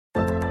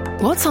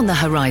What's on the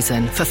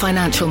horizon for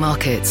financial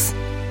markets?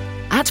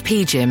 At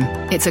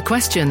PGIM, it's a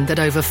question that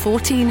over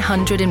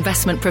 1,400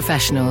 investment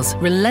professionals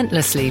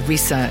relentlessly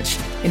research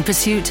in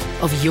pursuit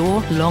of your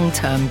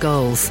long-term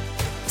goals.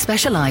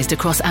 Specialised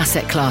across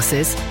asset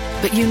classes,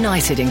 but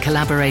united in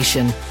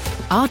collaboration,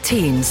 our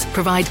teams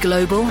provide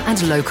global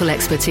and local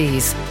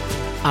expertise.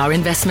 Our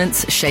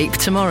investments shape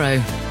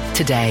tomorrow,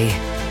 today.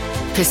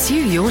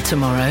 Pursue your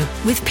tomorrow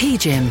with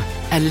PGIM,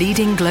 a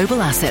leading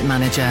global asset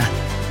manager.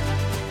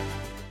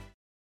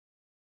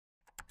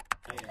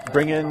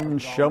 Bring in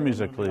show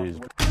music, please.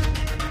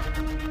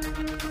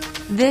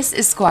 This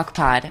is Squawk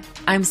Pod.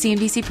 I'm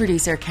CNBC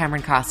producer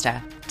Cameron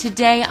Costa.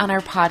 Today on our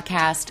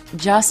podcast,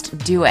 Just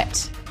Do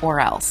It, or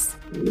Else.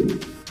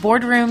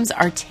 Boardrooms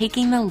are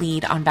taking the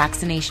lead on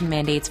vaccination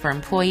mandates for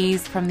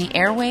employees, from the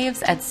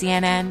airwaves at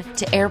CNN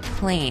to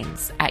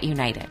airplanes at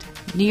United.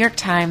 New York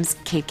Times'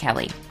 Kate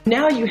Kelly.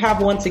 Now you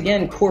have, once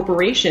again,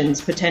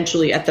 corporations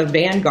potentially at the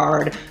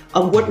vanguard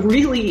of what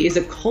really is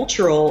a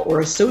cultural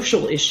or a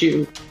social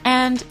issue.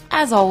 And,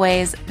 as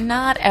always,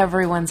 not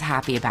everyone's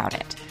happy about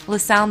it.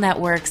 LaSalle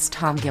Network's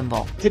Tom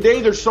Gimbel.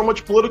 Today, there's so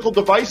much political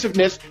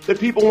divisiveness that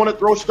people want to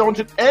throw stones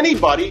at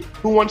anybody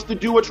who wants to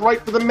do what's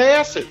right for the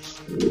masses.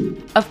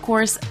 Of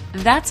course,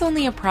 that's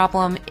only a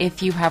problem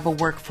if you have a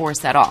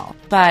workforce at all.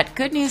 But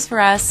good news for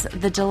us,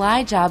 the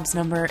July jobs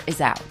number is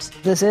out.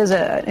 This is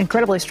an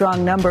incredibly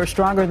strong number,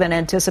 stronger than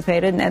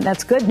anticipated, and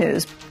that's good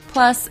news.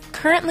 Plus,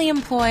 currently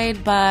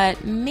employed,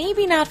 but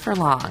maybe not for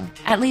long,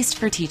 at least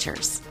for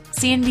teachers.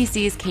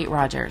 CNBC's Kate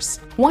Rogers.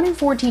 1 in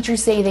 4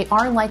 teachers say they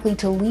are likely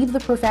to leave the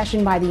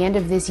profession by the end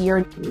of this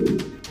year.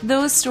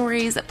 Those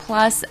stories,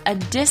 plus a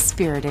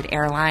dispirited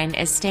airline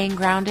is staying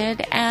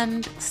grounded,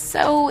 and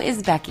so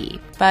is Becky,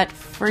 but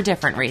for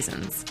different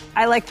reasons.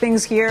 I like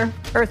things here.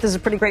 Earth is a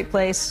pretty great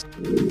place.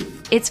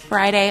 It's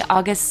Friday,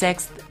 August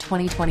 6th,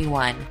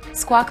 2021.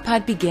 Squawk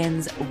Pod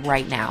begins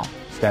right now.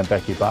 Stand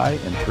Becky by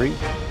in 3,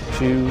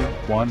 2,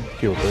 1.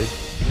 Cue,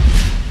 please.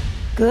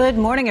 Good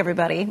morning,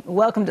 everybody.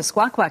 Welcome to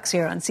Squawk Box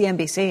here on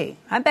CNBC.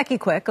 I'm Becky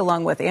Quick,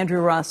 along with Andrew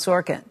Ross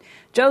Sorkin.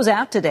 Joe's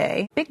out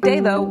today. Big day,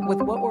 though,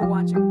 with what we're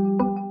watching.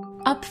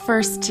 Up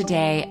first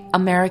today,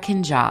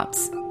 American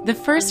jobs. The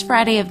first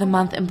Friday of the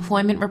month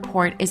employment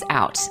report is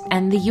out,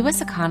 and the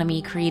U.S.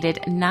 economy created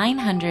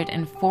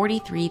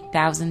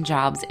 943,000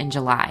 jobs in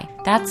July.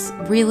 That's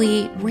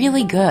really,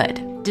 really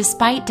good.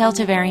 Despite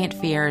Delta variant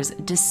fears,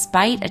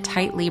 despite a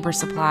tight labor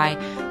supply,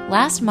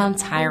 last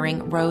month's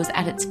hiring rose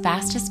at its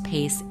fastest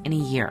pace in a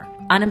year.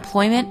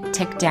 Unemployment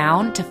ticked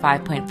down to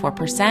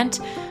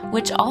 5.4%,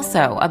 which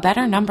also a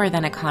better number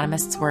than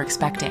economists were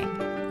expecting.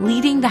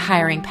 Leading the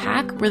hiring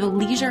pack were the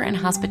leisure and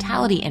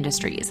hospitality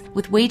industries,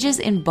 with wages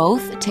in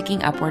both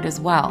ticking upward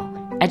as well.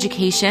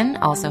 Education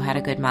also had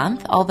a good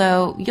month,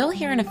 although you'll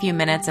hear in a few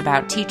minutes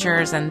about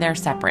teachers and their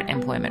separate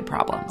employment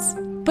problems.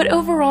 But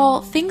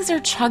overall, things are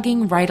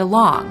chugging right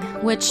along,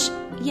 which,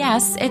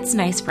 yes, it's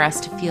nice for us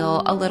to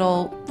feel a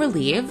little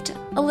relieved,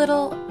 a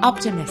little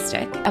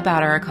optimistic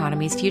about our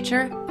economy's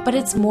future, but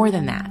it's more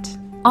than that.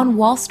 On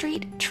Wall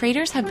Street,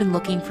 traders have been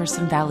looking for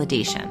some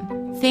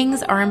validation.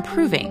 Things are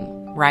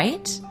improving,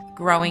 right?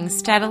 Growing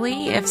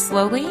steadily, if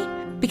slowly?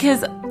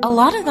 Because a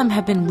lot of them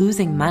have been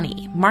losing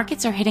money.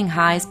 Markets are hitting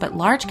highs, but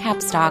large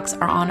cap stocks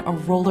are on a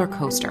roller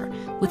coaster,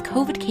 with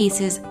COVID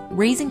cases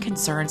raising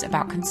concerns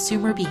about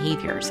consumer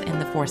behaviors in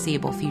the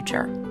foreseeable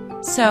future.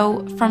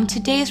 So, from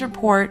today's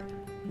report,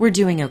 we're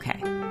doing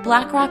okay.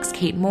 BlackRock's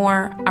Kate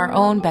Moore, our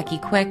own Becky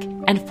Quick,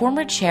 and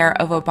former chair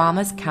of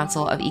Obama's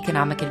Council of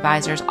Economic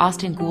Advisors,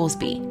 Austan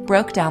Goolsbee,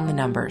 broke down the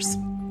numbers.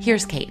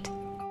 Here's Kate.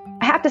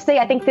 I have to say,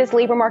 I think this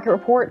labor market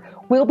report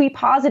will be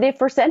positive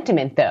for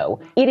sentiment, though.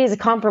 It is a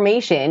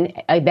confirmation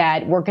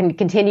that we're going to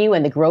continue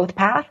in the growth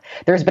path.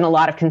 There's been a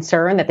lot of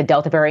concern that the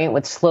Delta variant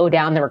would slow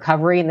down the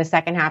recovery in the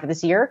second half of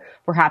this year.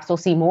 Perhaps we'll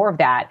see more of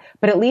that.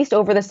 But at least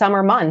over the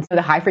summer months,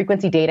 the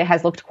high-frequency data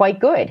has looked quite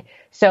good.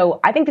 So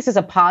I think this is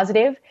a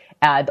positive.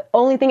 The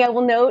only thing I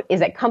will note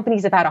is that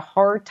companies have had a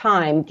hard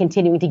time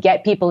continuing to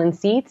get people in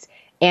seats,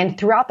 and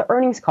throughout the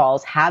earnings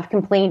calls have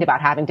complained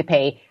about having to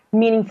pay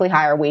meaningfully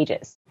higher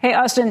wages. Hey,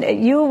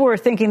 Austan, you were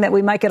thinking that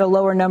we might get a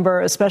lower number,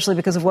 especially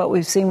because of what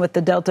we've seen with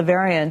the Delta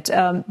variant.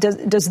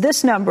 Does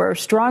this number,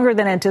 stronger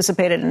than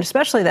anticipated, and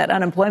especially that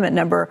unemployment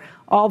number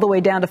all the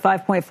way down to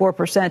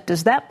 5.4%,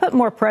 does that put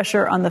more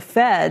pressure on the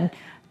Fed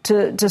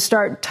to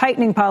start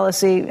tightening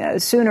policy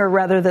sooner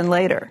rather than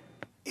later?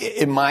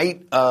 It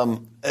might.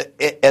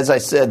 As I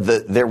said,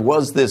 there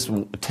was this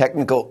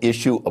technical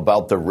issue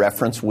about the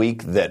reference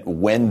week that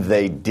when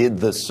they did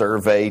the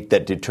survey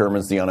that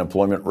determines the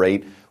unemployment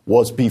rate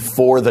was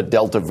before the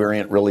Delta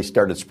variant really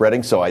started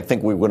spreading. So I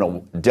think we're going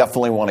to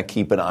definitely want to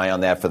keep an eye on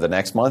that for the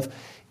next month.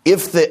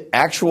 If the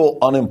actual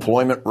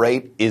unemployment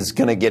rate is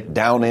going to get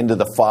down into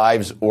the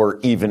 5s or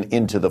even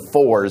into the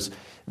 4s,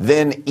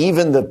 then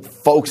even the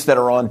folks that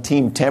are on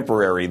team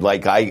temporary,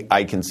 like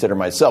I consider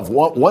myself,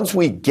 once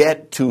we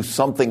get to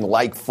something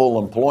like full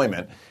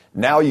employment,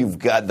 now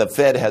the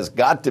Fed has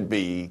got to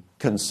be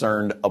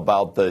concerned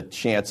about the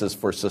chances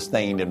for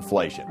sustained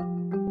inflation.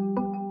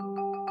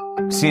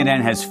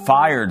 CNN has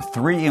fired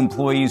 3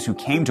 employees who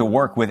came to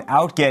work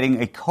without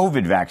getting a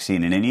COVID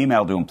vaccine. In an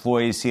email to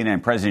employees,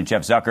 CNN President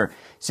Jeff Zucker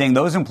saying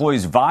those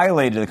employees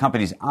violated the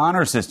company's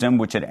honor system,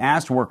 which had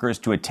asked workers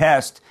to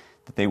attest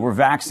that they were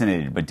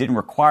vaccinated, but didn't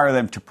require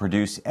them to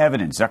produce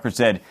evidence. Zucker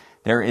said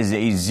there is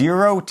a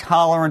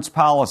zero-tolerance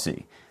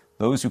policy.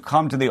 Those who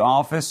come to the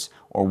office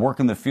or work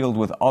in the field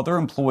with other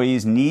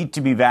employees need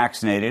to be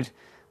vaccinated.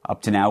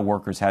 Up to now,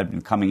 workers had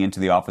been coming into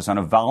the office on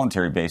a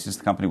voluntary basis.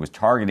 The company was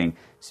targeting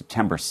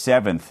September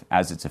 7th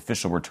as its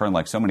official return,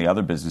 like so many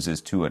other businesses,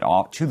 to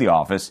the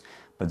office.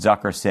 But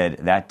Zucker said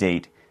that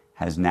date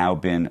has now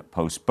been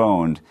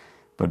postponed.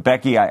 But,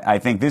 Becky, I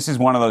think this is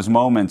one of those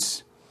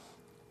moments.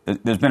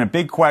 There's been a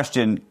big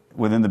question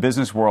within the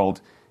business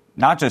world,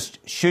 not just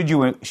should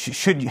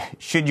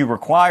you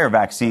require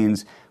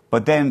vaccines,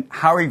 but then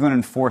how are you going to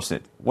enforce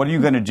it? What are you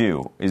going to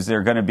do? Is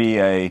there going to be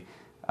a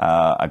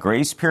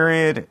grace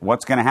period?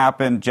 What's going to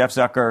happen? Jeff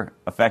Zucker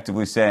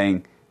effectively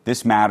saying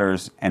this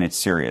matters and it's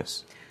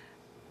serious.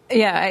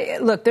 Yeah,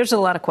 look, there's a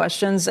lot of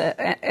questions.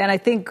 And I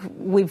think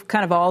we've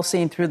kind of all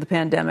seen through the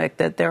pandemic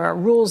that there are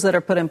rules that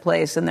are put in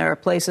place, and there are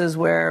places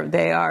where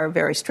they are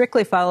very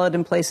strictly followed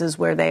and places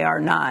where they are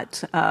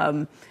not.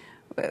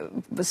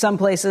 Some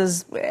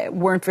places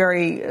weren't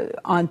very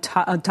on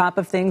top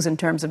of things in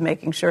terms of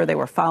making sure they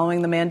were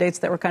following the mandates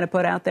that were kind of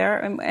put out there.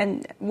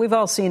 And we've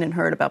all seen and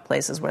heard about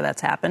places where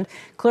that's happened.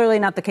 Clearly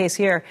not the case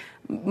here.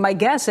 My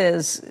guess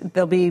is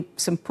there'll be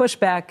some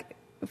pushback,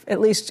 at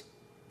least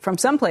from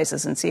some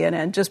places in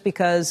CNN, just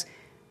because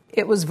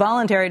it was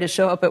voluntary to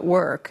show up at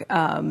work.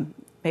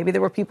 Maybe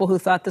there were people who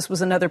thought this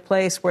was another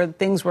place where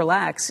things were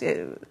lax.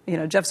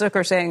 Jeff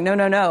Zucker saying,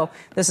 no,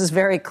 this is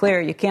very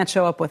clear. You can't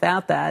show up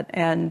without that.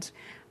 And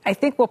I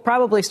think we'll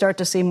probably start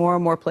to see more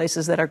and more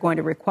places that are going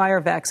to require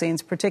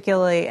vaccines,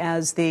 particularly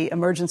as the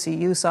emergency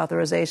use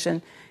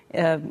authorization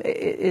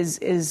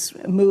is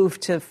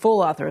moved to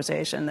full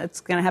authorization.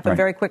 That's going to happen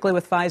very quickly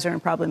with Pfizer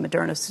and probably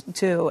Moderna,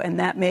 too. And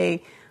that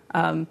may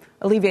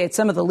alleviate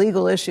some of the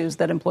legal issues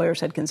that employers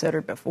had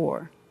considered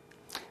before.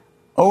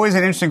 Always an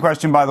interesting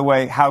question, by the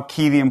way, how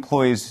key the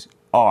employees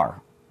are.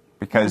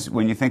 Because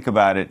when you think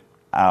about it,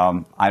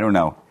 I don't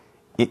know.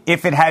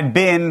 If it had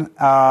been,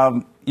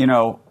 a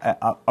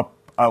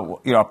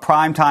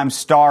primetime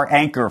star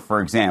anchor, for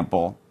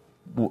example,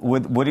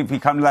 would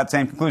it come to that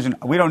same conclusion?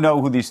 We don't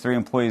know who these 3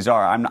 employees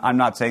are. I'm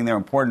not saying they're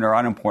important or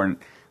unimportant,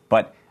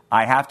 but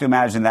I have to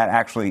imagine that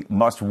actually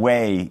must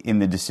weigh in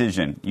the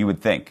decision, you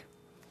would think.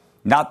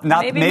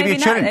 Maybe it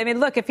shouldn't. I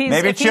mean, look, if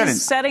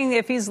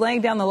he's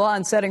laying down the law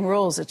and setting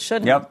rules, it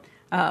shouldn't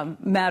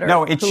matter.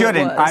 No, it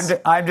shouldn't.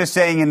 I'm just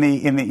saying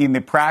in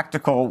the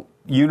practical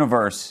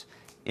universe,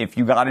 if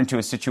you got into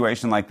a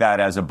situation like that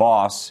as a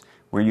boss,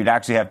 where you'd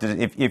actually have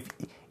to,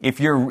 if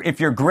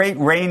your great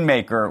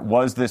rainmaker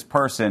was this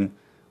person,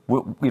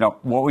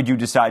 what would you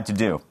decide to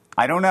do?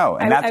 I don't know.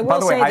 And I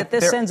will say that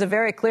this sends a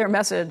very clear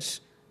message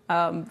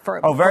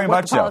for what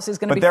the policy is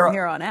going to be from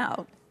here on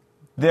out.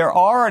 There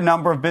are a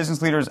number of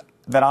business leaders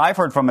that I've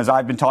heard from, as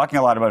I've been talking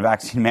a lot about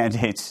vaccine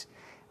mandates,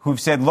 who've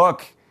said,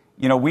 look,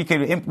 we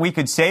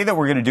could say that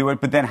we're going to do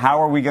it, but then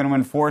how are we going to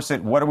enforce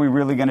it? What are we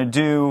really going to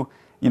do?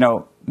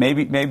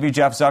 Maybe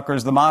Jeff Zucker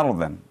is the model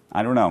then.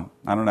 I don't know.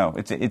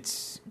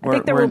 We're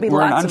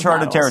in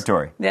uncharted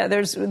territory. Yeah,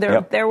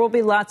 there will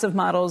be lots of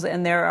models,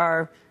 and there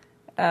are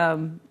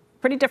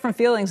pretty different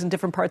feelings in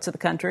different parts of the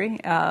country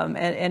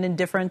and in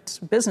different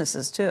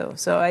businesses, too.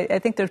 So I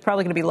think there's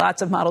probably going to be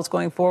lots of models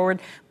going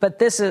forward. But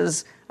this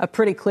is a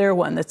pretty clear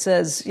one that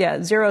says,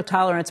 zero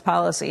tolerance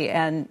policy.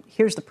 And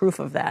here's the proof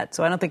of that.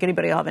 So I don't think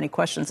anybody will have any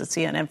questions at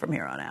CNN from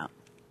here on out.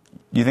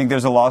 You think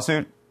there's a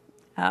lawsuit?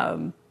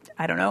 I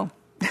don't know.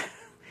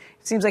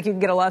 It seems like you can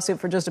get a lawsuit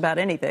for just about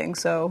anything.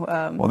 So,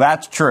 well,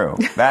 that's true.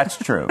 That's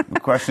true. The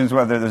question is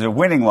whether there's a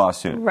winning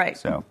lawsuit.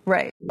 Right.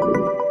 Right.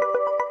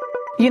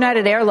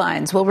 United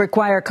Airlines will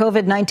require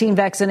COVID-19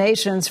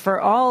 vaccinations for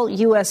all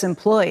U.S.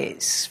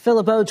 employees. Phil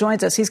LeBeau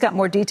joins us. He's got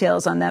more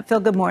details on that. Phil,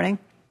 good morning.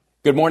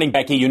 Good morning,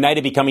 Becky.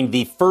 United becoming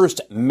the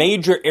first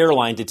major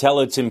airline to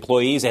tell its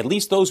employees, at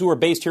least those who are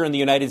based here in the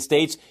United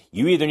States,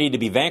 you either need to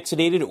be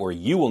vaccinated or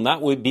you will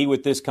not be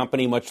with this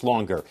company much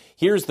longer.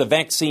 Here's the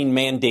vaccine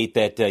mandate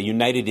that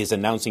United is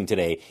announcing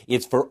today.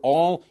 It's for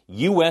all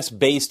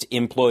U.S.-based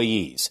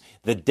employees.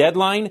 The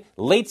deadline,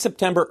 late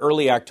September,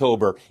 early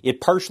October.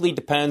 It partially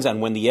depends on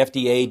when the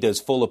FDA does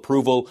full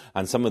approval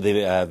on some of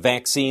the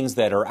vaccines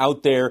that are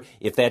out there.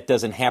 If that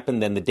doesn't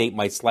happen, then the date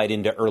might slide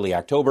into early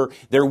October.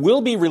 There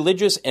will be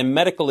religious and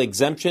medical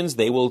exemptions.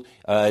 They will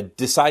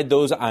decide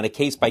those on a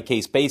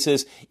case-by-case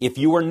basis. If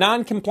you are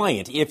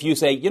non-compliant, if you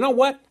say, you know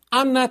what,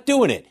 I'm not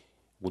doing it,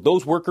 well,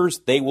 those workers,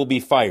 they will be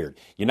fired.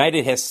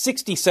 United has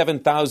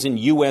 67,000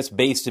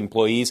 U.S.-based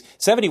employees,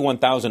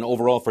 71,000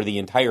 overall for the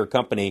entire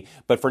company.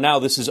 But for now,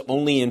 this is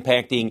only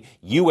impacting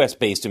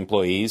U.S.-based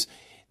employees.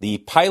 The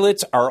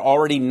pilots are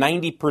already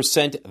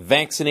 90%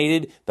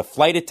 vaccinated. The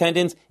flight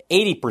attendants,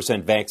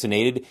 80%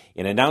 vaccinated.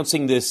 In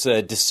announcing this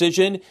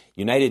decision,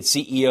 United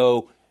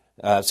CEO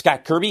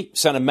Scott Kirby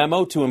sent a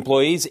memo to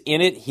employees.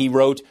 In it, he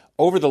wrote,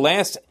 over the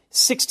last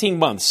 16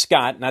 months,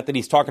 Scott, not that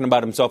he's talking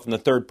about himself in the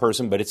third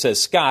person, but it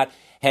says Scott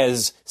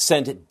has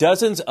sent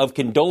dozens of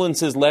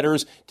condolences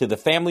letters to the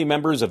family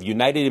members of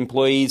United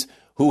employees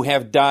who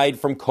have died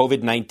from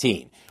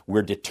COVID-19.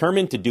 We're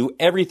determined to do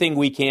everything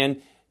we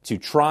can to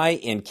try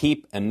and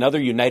keep another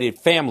United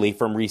family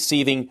from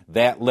receiving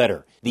that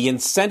letter. The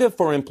incentive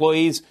for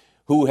employees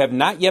who have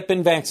not yet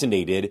been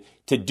vaccinated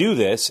to do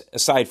this,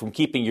 aside from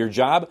keeping your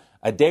job,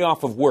 a day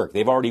off of work.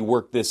 They've already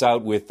worked this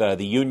out with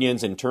the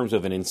unions in terms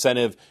of an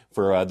incentive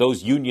for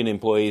those union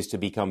employees to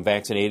become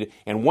vaccinated.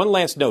 And one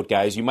last note,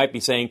 guys, you might be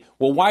saying,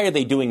 well, why are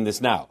they doing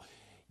this now?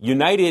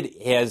 United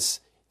has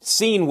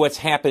seen what's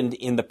happened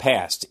in the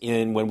past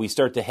when we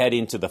start to head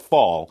into the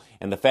fall,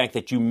 and the fact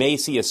that you may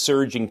see a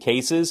surge in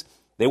cases.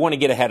 They want to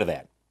get ahead of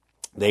that.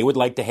 They would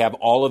like to have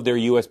all of their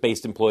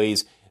U.S.-based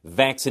employees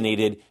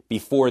vaccinated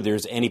before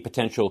there's any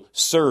potential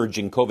surge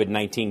in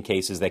COVID-19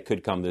 cases that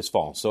could come this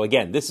fall. So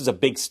again, this is a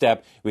big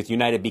step with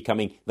United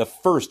becoming the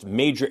first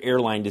major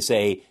airline to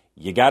say,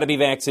 you got to be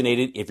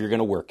vaccinated if you're going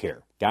to work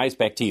here. Guys,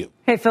 back to you.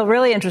 Hey, Phil,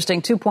 really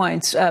interesting. 2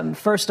 points.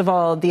 First of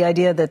all, the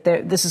idea that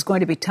this is going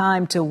to be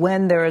timed to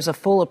when there is a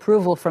full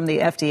approval from the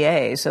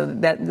FDA. So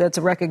that's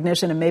a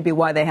recognition and maybe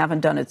why they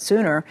haven't done it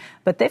sooner.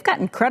 But they've got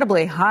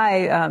incredibly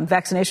high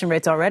vaccination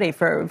rates already.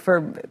 For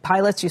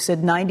pilots, you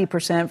said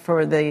 90%.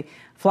 For the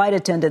flight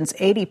attendants,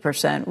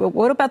 80%.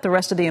 What about the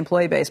rest of the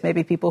employee base?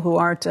 Maybe people who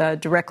aren't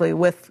directly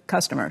with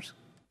customers?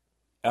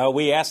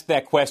 We asked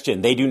that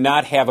question. They do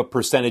not have a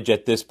percentage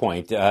at this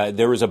point.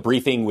 There was a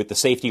briefing with the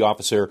safety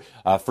officer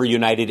for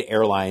United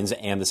Airlines,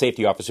 and the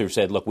safety officer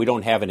said, look, we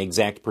don't have an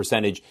exact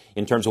percentage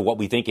in terms of what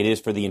we think it is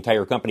for the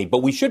entire company. But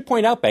we should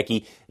point out,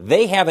 Becky,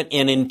 they have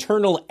an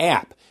internal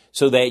app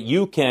so that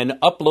you can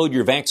upload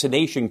your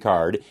vaccination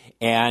card.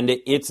 And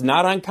it's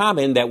not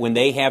uncommon that when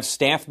they have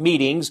staff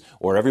meetings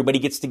or everybody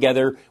gets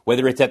together,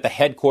 whether it's at the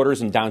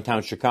headquarters in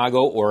downtown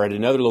Chicago or at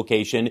another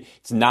location,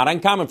 it's not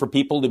uncommon for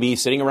people to be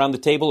sitting around the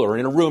table or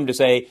in a room to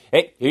say,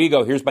 hey, here you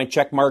go. Here's my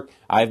check mark.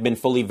 I've been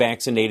fully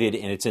vaccinated,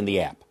 and it's in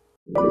the app.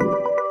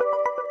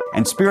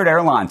 And Spirit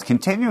Airlines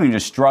continuing to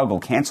struggle,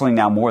 canceling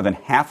now more than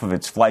half of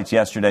its flights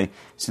yesterday.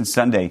 Since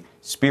Sunday,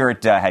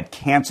 Spirit had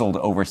canceled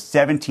over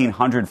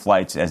 1,700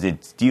 flights as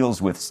it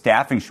deals with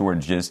staffing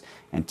shortages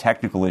and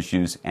technical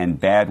issues and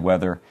bad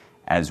weather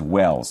as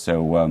well.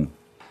 So we're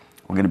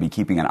going to be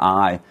keeping an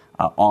eye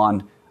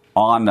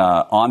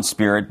on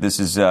Spirit. This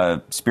is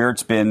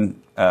Spirit's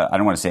been, I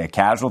don't want to say a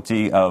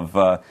casualty of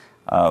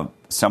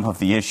some of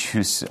the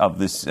issues of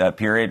this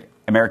period.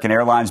 American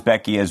Airlines,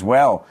 Becky, as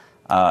well,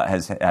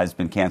 has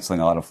been canceling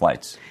a lot of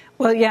flights.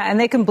 Well, yeah, and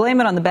they can blame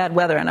it on the bad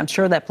weather, and I'm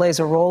sure that plays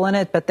a role in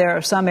it. But there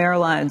are some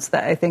airlines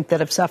that I think that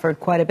have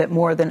suffered quite a bit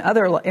more than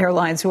other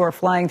airlines who are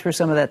flying through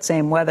some of that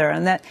same weather.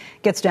 And that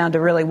gets down to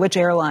really which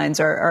airlines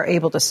are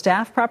able to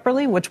staff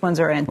properly, which ones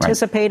are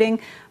anticipating,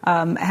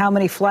 how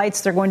many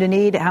flights they're going to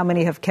need, how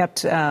many have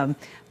kept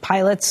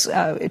pilots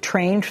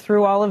trained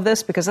through all of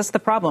this, because that's the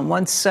problem.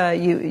 Once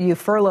you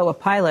furlough a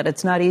pilot,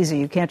 it's not easy.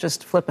 You can't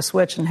just flip a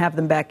switch and have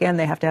them back in.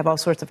 They have to have all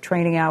sorts of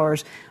training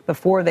hours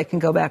before they can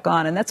go back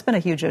on. And that's been a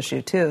huge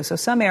issue, too. So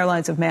some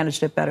airlines have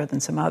managed it better than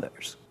some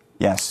others.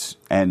 Yes.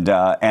 And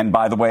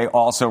by the way,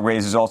 also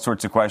raises all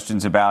sorts of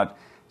questions about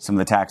some of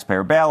the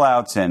taxpayer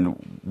bailouts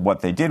and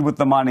what they did with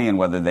the money and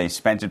whether they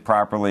spent it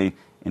properly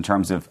in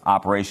terms of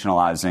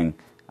operationalizing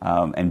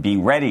and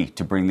being ready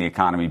to bring the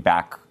economy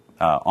back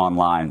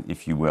online,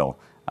 if you will.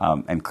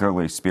 And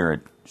clearly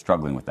Spirit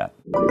struggling with that.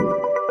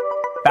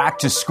 Back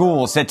to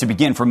school set to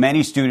begin for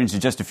many students in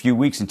just a few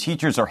weeks, and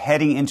teachers are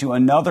heading into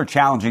another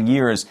challenging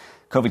year as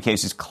COVID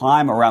cases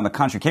climb around the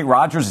country. Kate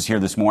Rogers is here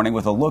this morning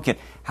with a look at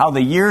how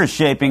the year is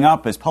shaping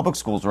up as public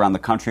schools around the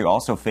country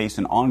also face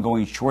an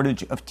ongoing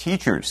shortage of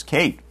teachers.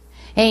 Kate.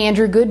 Hey,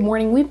 Andrew, good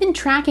morning. We've been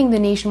tracking the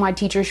nationwide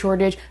teacher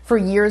shortage for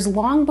years,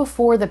 long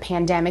before the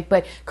pandemic,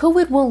 but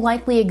COVID will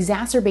likely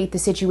exacerbate the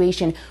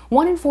situation.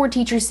 1 in 4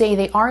 teachers say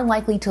they are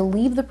likely to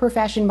leave the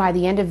profession by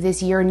the end of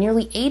this year.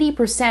 Nearly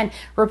 80%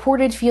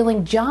 reported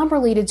feeling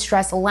job-related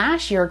stress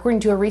last year, according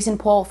to a recent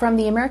poll from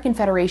the American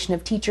Federation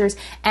of Teachers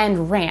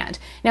and RAND.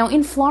 Now,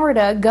 in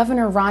Florida,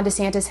 Governor Ron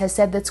DeSantis has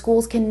said that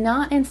schools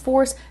cannot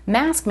enforce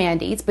mask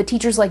mandates, but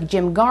teachers like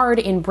Jim Gard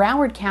in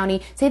Broward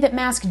County say that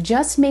masks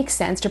just make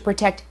sense to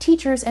protect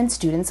teachers and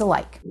students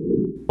alike.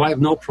 I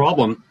have no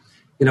problem,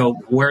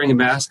 wearing a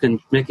mask and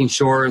making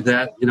sure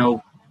that,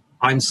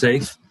 I'm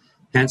safe,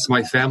 hence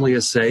my family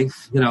is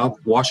safe,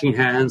 washing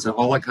hands and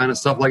all that kind of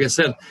stuff. Like I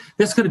said,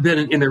 this could have been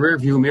in the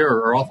rearview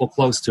mirror or awful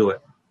close to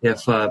it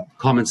if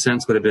common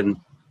sense would have been,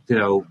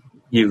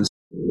 used.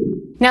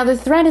 Now, the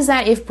threat is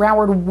that if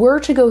Broward were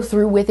to go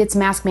through with its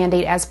mask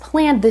mandate as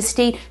planned, the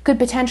state could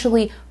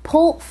potentially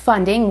pull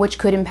funding, which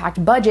could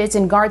impact budgets,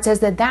 and Gard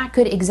says that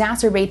could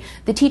exacerbate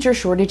the teacher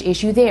shortage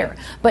issue there.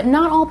 But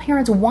not all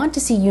parents want to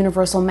see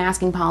universal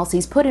masking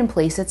policies put in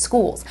place at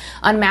schools.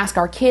 Unmask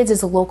Our Kids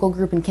is a local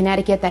group in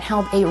Connecticut that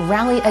held a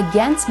rally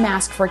against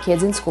masks for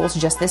kids in schools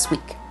just this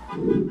week.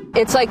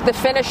 It's like the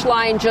finish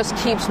line just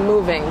keeps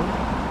moving.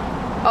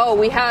 Oh,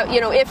 we have,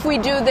 if we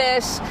do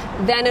this,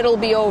 then it'll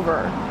be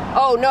over.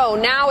 oh, no,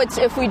 now it's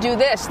if we do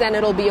this, then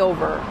it'll be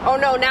over. Oh,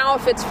 no, now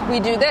if we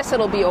do this,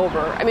 it'll be over.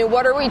 I mean,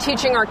 what are we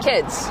teaching our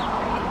kids?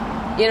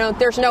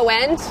 There's no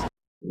end.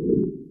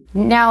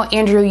 Now,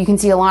 Andrew, you can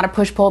see a lot of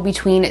push-pull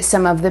between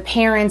some of the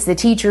parents, the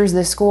teachers,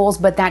 the schools,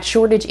 but that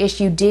shortage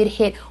issue did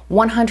hit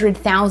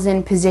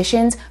 100,000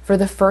 positions for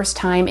the first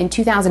time in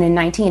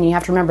 2019. You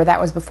have to remember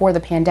that was before the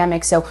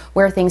pandemic, so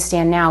where things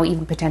stand now,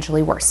 even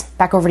potentially worse.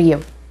 Back over to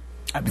you.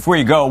 Before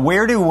you go,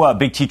 where do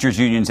big teachers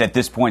unions at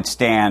this point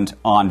stand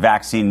on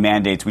vaccine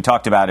mandates? We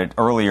talked about it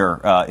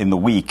earlier in the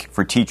week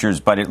for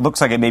teachers, but it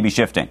looks like it may be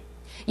shifting.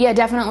 Yeah,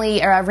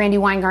 definitely. Randi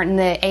Weingarten,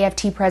 the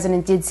AFT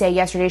president, did say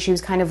yesterday she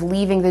was kind of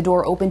leaving the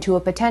door open to a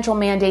potential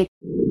mandate.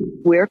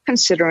 We're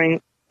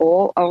considering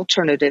all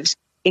alternatives,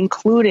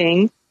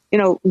 including,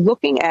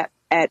 looking at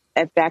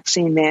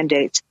vaccine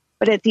mandates.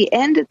 But at the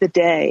end of the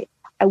day,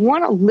 I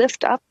want to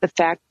lift up the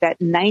fact that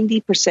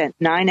 90%,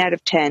 9 out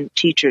of 10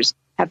 teachers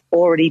have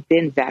already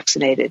been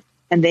vaccinated,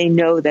 and they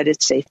know that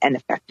it's safe and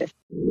effective.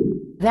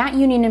 That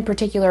union in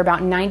particular,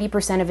 about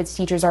 90% of its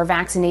teachers are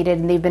vaccinated,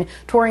 and they've been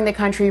touring the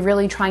country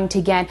really trying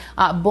to get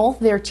both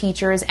their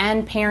teachers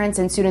and parents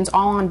and students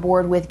all on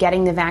board with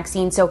getting the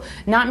vaccine. So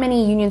not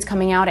many unions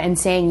coming out and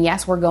saying,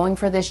 yes, we're going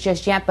for this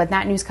just yet, but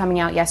that news coming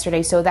out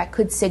yesterday, so that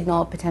could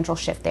signal a potential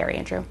shift there,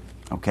 Andrew.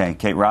 Okay,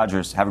 Kate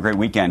Rogers, have a great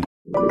weekend.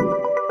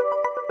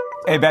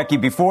 Hey, Becky,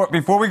 before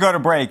we go to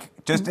break,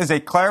 just as a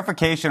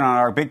clarification on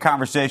our big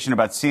conversation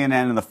about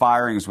CNN and the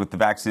firings with the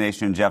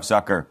vaccination and Jeff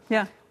Zucker.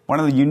 Yeah. One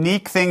of the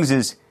unique things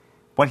is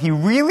what he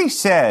really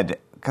said,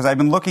 because I've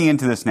been looking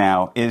into this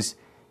now, is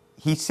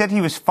he said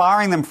he was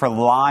firing them for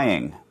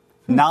lying,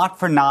 not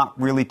for not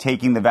really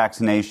taking the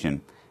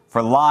vaccination,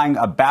 for lying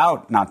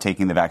about not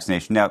taking the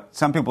vaccination. Now,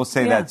 some people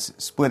say that's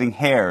splitting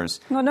hairs,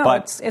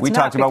 but we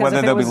talked about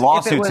whether there'll be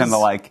lawsuits and the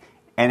like,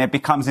 and it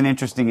becomes an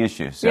interesting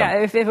issue. So.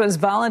 Yeah, if it was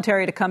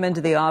voluntary to come into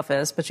the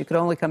office, but you could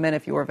only come in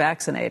if you were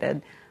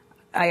vaccinated,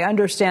 I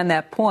understand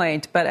that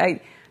point, but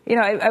I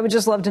would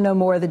just love to know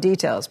more of the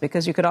details,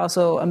 because you could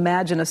also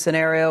imagine a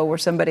scenario where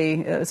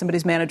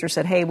somebody's manager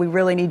said, hey, we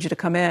really need you to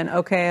come in.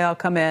 Okay, I'll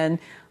come in.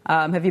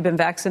 Have you been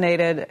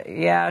vaccinated?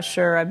 Yeah,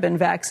 sure, I've been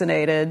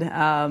vaccinated.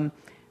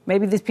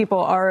 Maybe these people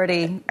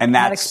already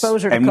had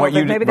exposure to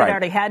COVID. Maybe they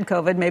already had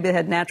COVID. Maybe they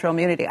had natural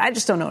immunity. I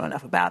just don't know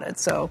enough about it,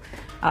 so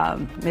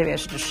maybe I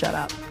should just shut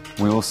up.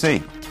 We will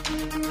see.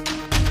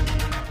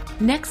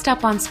 Next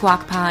up on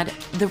Squawk Pod,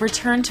 the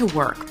return to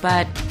work,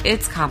 but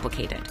it's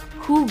complicated.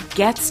 Who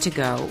gets to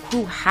go?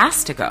 Who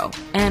has to go?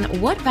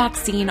 And what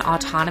vaccine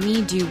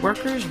autonomy do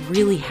workers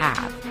really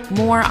have?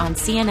 More on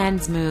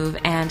CNN's move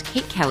and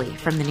Kate Kelly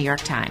from the New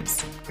York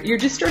Times. You're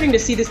just starting to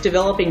see this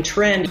developing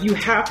trend. You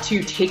have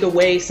to take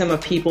away some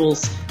of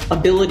people's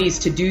abilities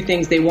to do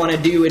things they want to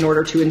do in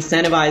order to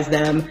incentivize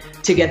them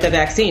to get the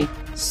vaccine.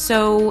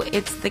 So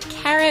it's the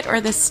carrot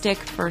or the stick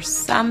for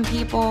some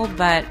people,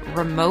 but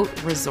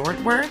remote resort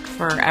work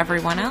for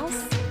everyone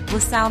else?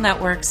 LaSalle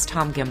Network's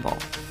Tom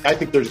Gimbel. I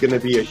think there's going to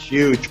be a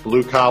huge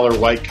blue-collar,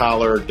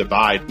 white-collar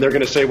divide. They're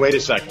going to say, wait a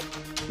second,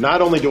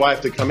 not only do I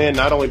have to come in,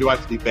 not only do I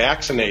have to be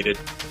vaccinated,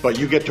 but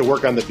you get to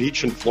work on the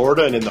beach in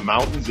Florida and in the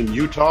mountains in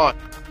Utah.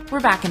 We're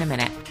back in a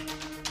minute.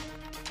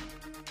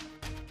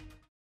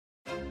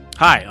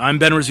 Hi, I'm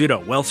Ben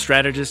Rizzuto, wealth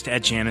strategist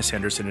at Janus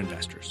Henderson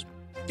Investors.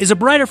 Is a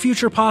brighter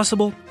future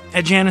possible?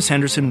 At Janus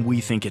Henderson,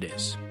 we think it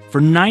is. For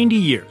 90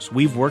 years,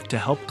 we've worked to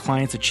help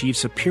clients achieve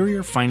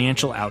superior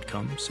financial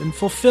outcomes and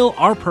fulfill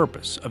our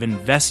purpose of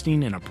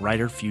investing in a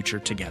brighter future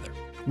together.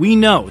 We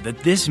know that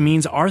this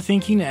means our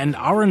thinking and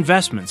our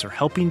investments are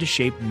helping to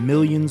shape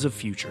millions of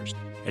futures.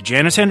 At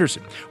Janus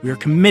Henderson, we are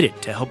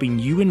committed to helping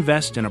you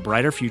invest in a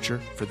brighter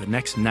future for the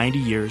next 90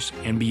 years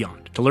and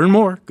beyond. To learn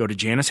more, go to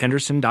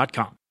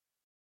janushenderson.com.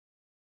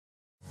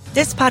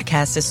 This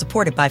podcast is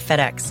supported by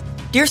FedEx.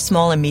 Dear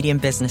small and medium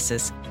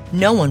businesses,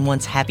 no one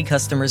wants happy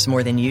customers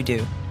more than you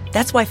do.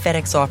 That's why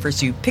FedEx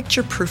offers you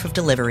picture proof of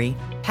delivery,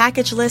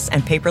 packageless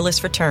and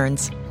paperless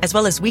returns, as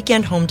well as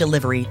weekend home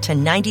delivery to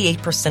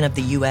 98% of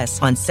the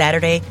U.S. on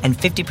Saturday and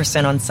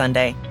 50% on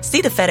Sunday. See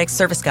the FedEx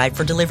service guide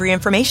for delivery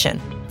information.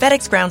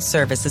 FedEx Ground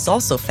service is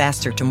also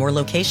faster to more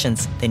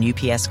locations than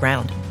UPS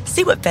Ground.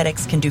 See what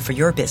FedEx can do for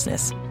your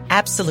business.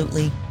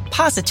 Absolutely,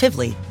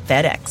 positively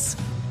FedEx.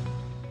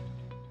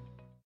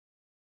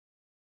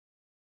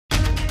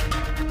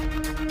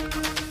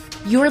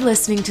 You're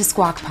listening to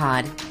Squawk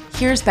Pod.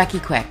 Here's Becky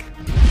Quick.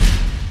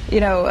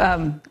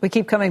 We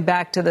keep coming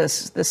back to the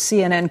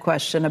CNN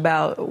question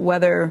about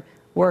whether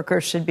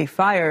workers should be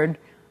fired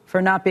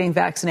for not being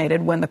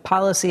vaccinated when the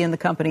policy in the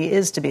company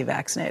is to be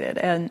vaccinated.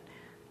 And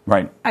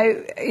right.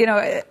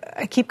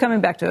 I keep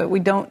coming back to it.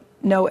 We don't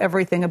know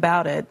everything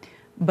about it,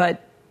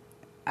 but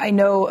I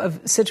know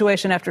of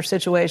situation after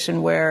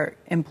situation where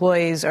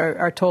employees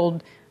are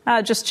told,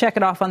 just check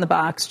it off on the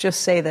box,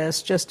 just say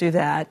this, just do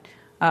that.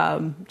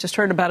 Just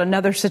heard about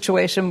another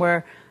situation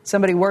where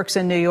somebody works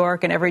in New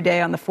York and every day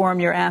on the form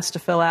you're asked to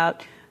fill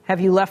out, have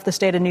you left the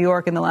state of New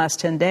York in the last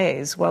 10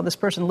 days? Well, this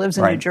person lives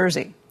in New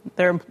Jersey.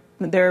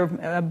 Their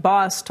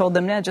boss told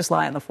them, just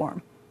lie on the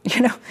form.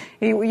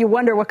 you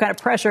wonder what kind of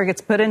pressure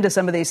gets put into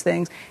some of these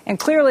things. And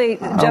clearly,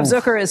 Jeff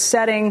Zucker is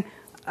setting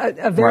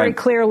a very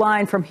clear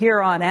line from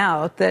here on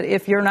out that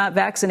if you're not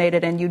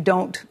vaccinated and you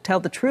don't tell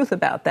the truth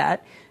about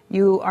that,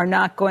 you are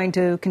not going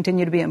to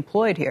continue to be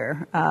employed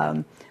here.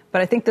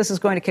 But I think this is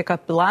going to kick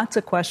up lots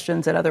of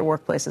questions at other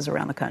workplaces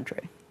around the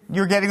country.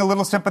 You're getting a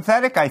little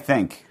sympathetic, I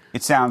think.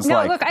 It sounds no,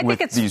 like look, I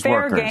think it's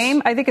fair workers.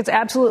 game. I think it's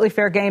absolutely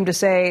fair game to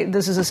say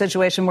this is a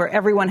situation where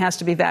everyone has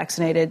to be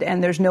vaccinated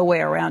and there's no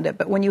way around it.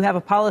 But when you have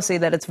a policy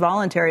that it's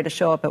voluntary to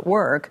show up at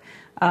work,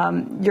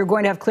 you're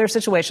going to have clear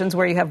situations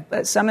where you have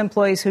some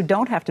employees who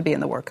don't have to be in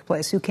the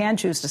workplace, who can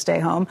choose to stay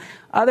home,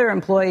 other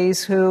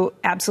employees who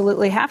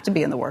absolutely have to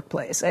be in the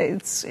workplace.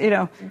 It's,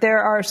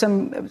 there are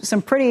some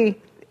pretty...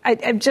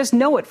 I just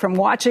know it from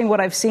watching what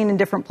I've seen in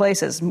different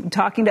places,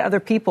 talking to other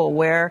people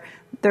where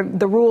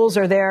the rules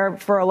are there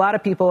for a lot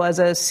of people as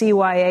a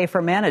CYA for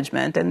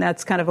management, and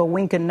that's kind of a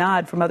wink and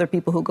nod from other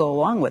people who go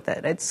along with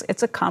it.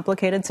 It's a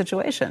complicated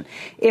situation.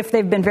 If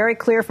they've been very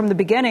clear from the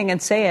beginning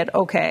and say it,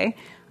 okay.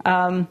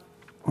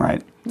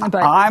 Right.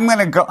 But I'm going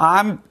to go.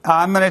 I'm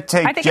going to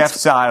take Jeff's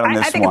side on this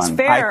one. I think it's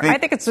fair. I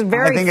think it's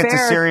very fair it's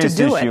a serious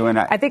to do issue, it.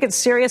 I think it's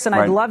serious, and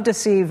I'd love to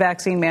see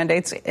vaccine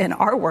mandates in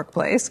our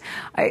workplace.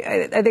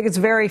 I think it's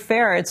very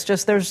fair. It's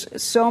just there's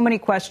so many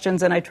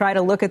questions, and I try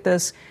to look at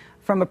this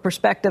from a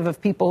perspective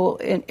of people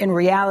in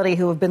reality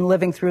who have been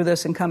living through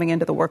this and coming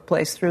into the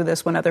workplace through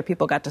this when other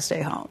people got to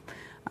stay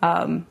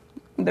home.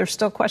 There's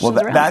still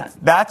questions around that.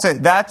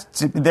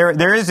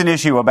 There is an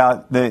issue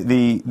about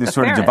the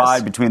sort of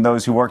divide between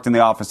those who worked in the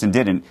office and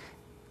didn't,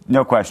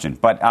 no question.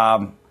 But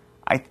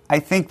I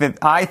think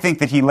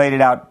that he laid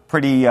it out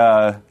pretty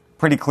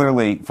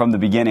clearly from the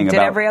beginning about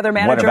what a vaccine every other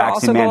manager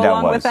also go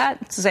along with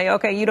that to say,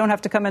 okay, you don't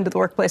have to come into the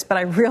workplace, but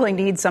I really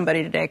need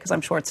somebody today because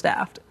I'm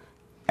short-staffed.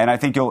 And I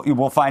think you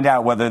will find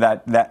out whether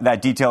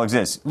that detail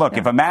exists. Look,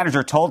 if a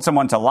manager told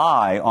someone to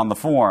lie on the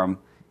form,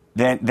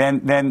 then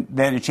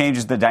it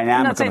changes the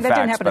dynamic of the facts. That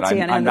didn't happen at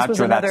CNN. I'm not this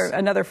was sure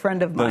another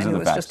friend of mine who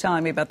was just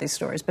telling me about these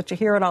stories. But you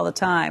hear it all the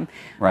time.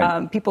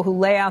 Right. People who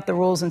lay out the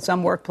rules in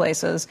some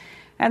workplaces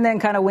and then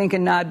kind of wink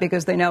and nod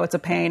because they know it's a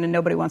pain and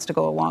nobody wants to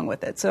go along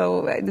with it.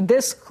 So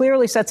this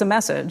clearly sets a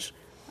message.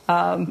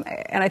 And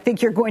I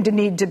think you're going to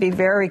need to be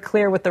very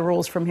clear with the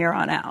rules from here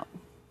on out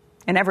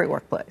in every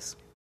workplace.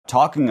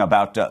 Talking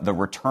about the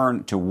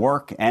return to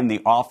work and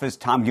the office,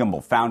 Tom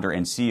Gimbel, founder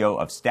and CEO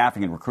of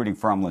staffing and recruiting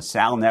firm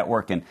LaSalle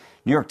Network, and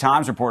New York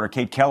Times reporter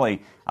Kate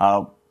Kelly.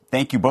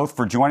 Thank you both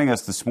for joining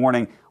us this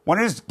morning. I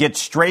wanted to get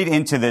straight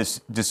into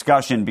this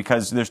discussion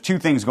because there's two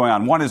things going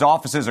on. One is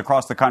offices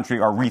across the country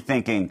are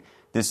rethinking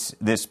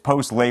this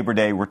post-Labor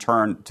Day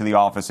return to the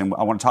office, and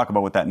I want to talk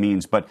about what that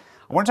means. But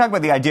I want to talk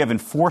about the idea of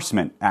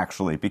enforcement,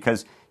 actually,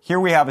 because here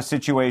we have a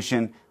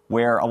situation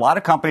where a lot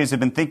of companies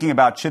have been thinking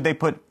about should they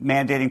put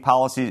mandating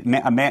policies,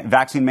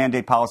 vaccine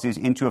mandate policies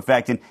into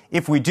effect. And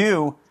if we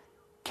do,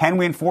 can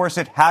we enforce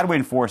it? How do we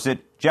enforce it?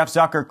 Jeff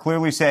Zucker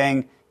clearly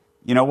saying,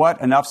 you know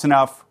what, enough's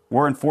enough.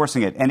 We're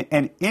enforcing it.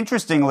 And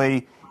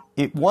interestingly,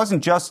 it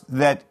wasn't just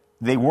that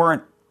they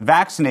weren't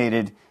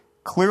vaccinated.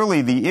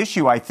 Clearly, the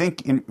issue, I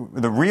think,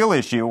 the real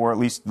issue, or at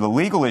least the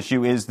legal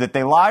issue, is that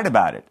they lied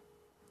about it.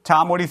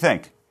 Tom, what do you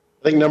think?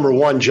 I think number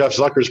one, Jeff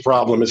Zucker's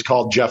problem is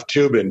called Jeff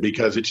Toobin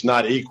because it's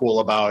not equal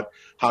about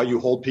how you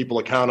hold people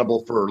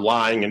accountable for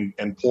lying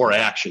and poor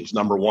actions,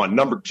 number one.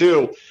 Number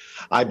two,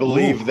 I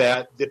believe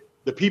that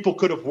the people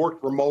could have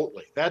worked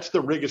remotely. That's the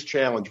biggest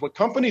challenge. What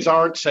companies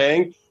aren't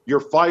saying,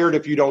 you're fired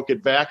if you don't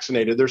get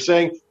vaccinated. They're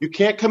saying you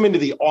can't come into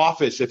the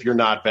office if you're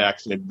not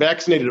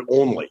vaccinated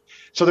only.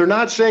 So they're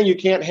not saying you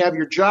can't have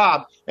your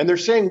job. And they're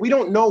saying we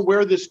don't know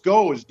where this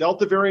goes,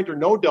 Delta variant or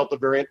no Delta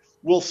variant.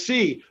 We'll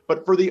see.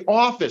 But for the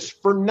office,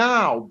 for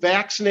now,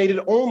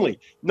 vaccinated only.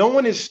 No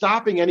one is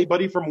stopping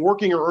anybody from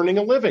working or earning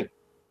a living.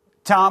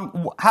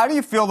 Tom, how do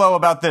you feel, though,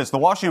 about this? The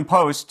Washington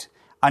Post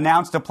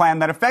announced a plan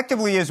that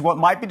effectively is what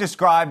might be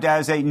described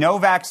as a no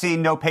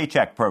vaccine, no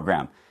paycheck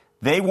program.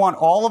 They want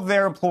all of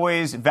their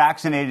employees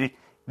vaccinated.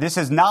 This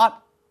is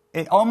not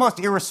almost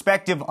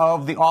irrespective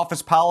of the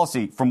office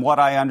policy, from what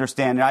I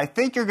understand. And I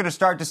think you're going to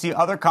start to see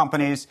other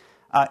companies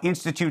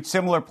institute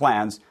similar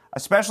plans,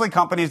 especially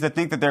companies that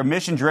think that they're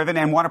mission-driven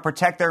and want to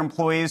protect their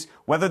employees,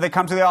 whether they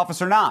come to the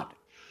office or not.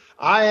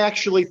 I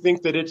actually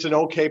think that it's an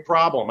okay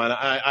problem, and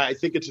I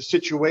think it's a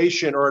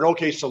situation or an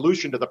okay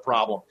solution to the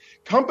problem.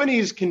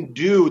 Companies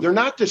they're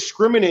not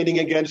discriminating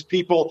against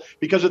people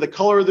because of the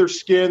color of their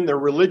skin, their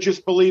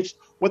religious beliefs.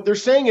 What they're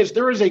saying is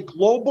there is a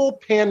global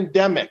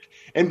pandemic,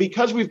 and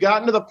because we've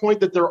gotten to the point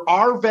that there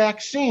are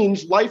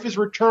vaccines, life is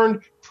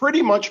returned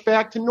pretty much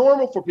back to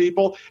normal for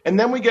people, and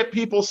then we get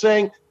people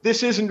saying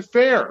this isn't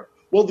fair.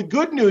 Well, the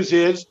good news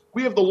is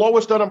we have the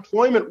lowest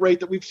unemployment rate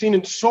that we've seen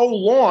in so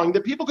long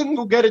that people can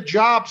go get a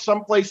job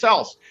someplace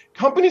else.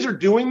 Companies are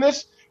doing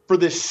this for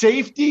the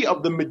safety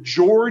of the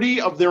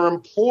majority of their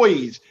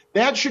employees.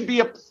 That should be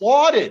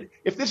applauded.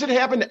 If this had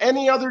happened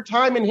any other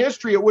time in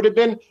history, it would have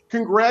been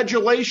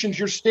congratulations,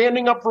 you're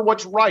standing up for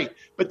what's right.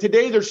 But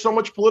today there's so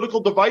much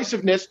political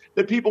divisiveness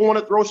that people want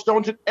to throw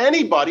stones at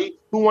anybody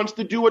who wants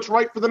to do what's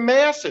right for the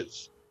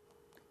masses.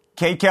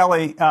 Kate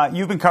Kelly,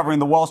 you've been covering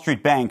the Wall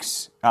Street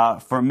banks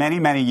for many,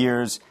 many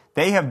years.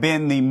 They have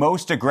been the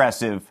most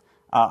aggressive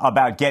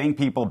about getting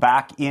people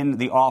back in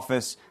the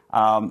office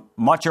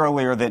much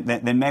earlier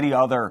than many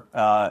other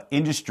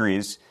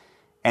industries.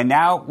 And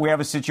now we have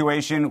a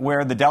situation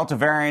where the Delta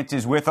variant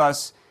is with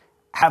us.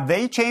 Have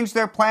they changed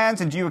their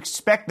plans, and do you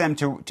expect them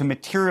to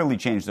materially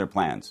change their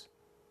plans?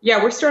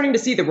 Yeah, we're starting to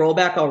see the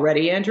rollback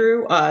already,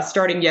 Andrew,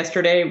 starting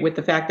yesterday with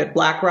the fact that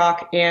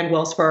BlackRock and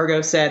Wells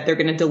Fargo said they're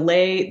going to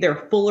delay their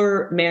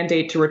fuller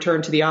mandate to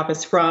return to the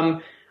office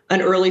from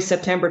an early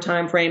September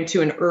timeframe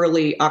to an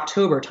early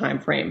October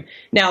timeframe.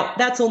 Now,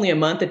 that's only a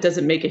month. It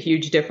doesn't make a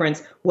huge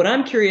difference. What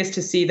I'm curious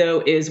to see,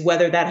 though, is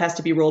whether that has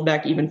to be rolled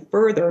back even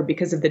further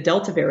because of the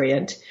Delta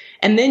variant.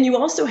 And then you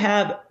also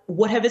have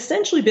what have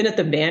essentially been at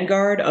the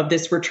vanguard of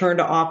this return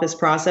to office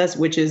process,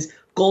 which is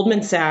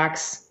Goldman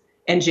Sachs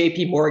and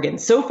JP Morgan.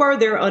 So far,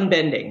 they're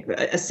unbending.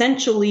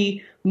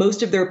 Essentially,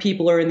 most of their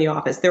people are in the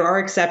office. There are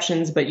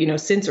exceptions, but,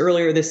 since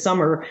earlier this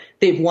summer,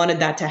 they've wanted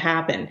that to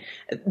happen.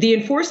 The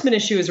enforcement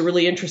issue is a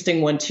really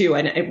interesting one, too,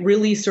 and it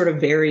really sort of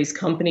varies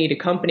company to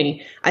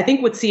company. I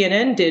think what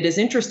CNN did is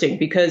interesting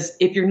because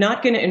if you're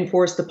not going to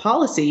enforce the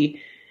policy,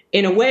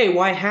 in a way,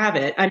 why have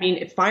it? I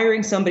mean,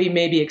 firing somebody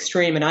may be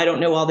extreme, and I don't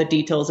know all the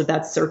details of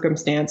that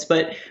circumstance,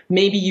 but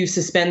maybe you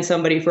suspend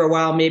somebody for a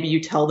while. Maybe you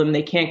tell them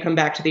they can't come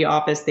back to the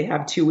office. They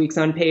have 2 weeks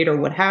unpaid or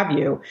what have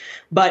you.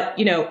 But,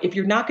 if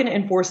you're not going to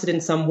enforce it in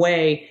some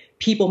way,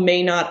 people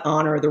may not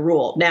honor the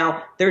rule.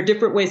 Now, there are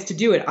different ways to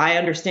do it. I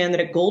understand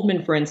that at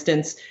Goldman, for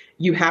instance,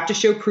 you have to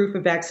show proof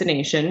of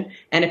vaccination.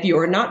 And if you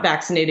are not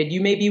vaccinated,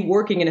 you may be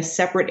working in a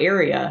separate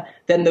area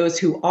than those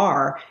who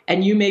are.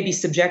 And you may be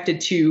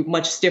subjected to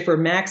much stiffer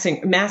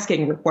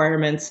masking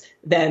requirements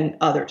than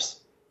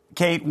others.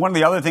 Kate, one of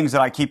the other things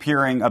that I keep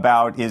hearing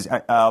about is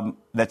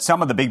that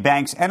some of the big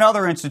banks and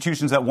other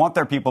institutions that want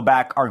their people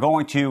back are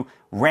going to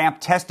ramp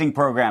testing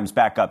programs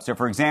back up. So,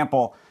 for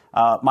example,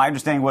 my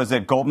understanding was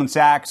that Goldman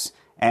Sachs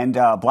and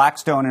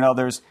Blackstone and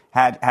others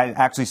had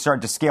actually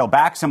started to scale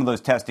back some of those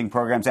testing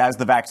programs as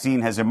the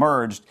vaccine has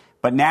emerged.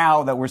 But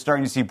now that we're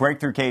starting to see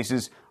breakthrough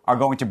cases are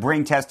going to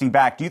bring testing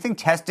back. Do you think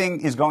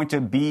testing is going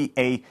to be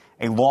a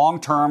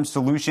long-term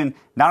solution,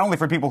 not only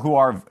for people who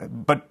are,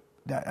 but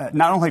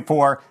not only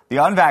for the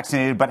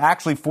unvaccinated, but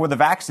actually for the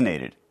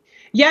vaccinated?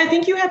 Yeah, I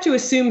think you have to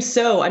assume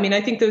so. I mean,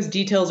 I think those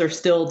details are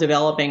still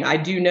developing. I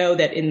do know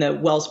that in the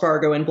Wells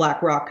Fargo and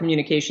BlackRock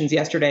communications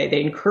yesterday, they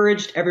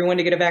encouraged everyone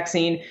to get a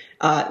vaccine.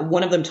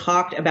 One of them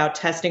talked about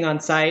testing on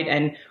site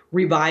and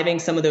reviving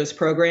some of those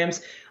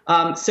programs.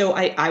 So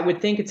I would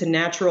think it's a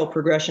natural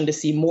progression to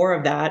see more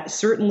of that.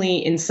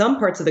 Certainly in some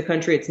parts of the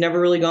country, it's never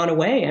really gone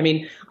away. I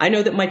mean, I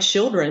know that my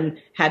children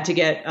had to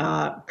get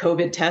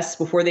COVID tests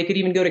before they could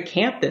even go to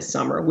camp this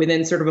summer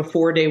within sort of a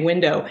 4-day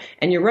window.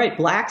 And you're right,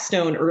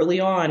 Blackstone early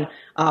on,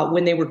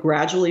 when they were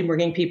gradually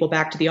bringing people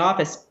back to the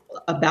office,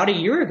 about a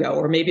year ago,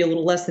 or maybe a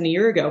little less than a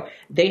year ago,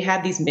 they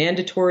had these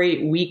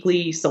mandatory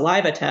weekly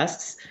saliva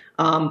tests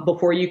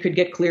before you could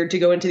get cleared to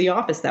go into the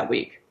office that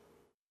week.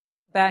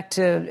 Back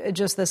to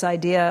just this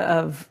idea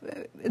of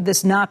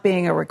this not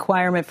being a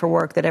requirement for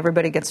work, that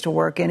everybody gets to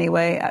work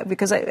anyway,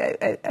 because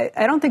I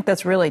don't think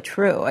that's really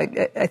true.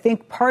 I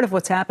think part of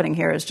what's happening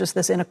here is just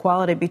this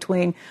inequality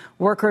between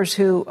workers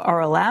who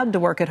are allowed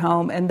to work at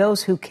home and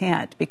those who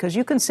can't, because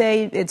you can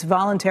say it's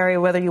voluntary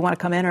whether you want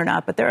to come in or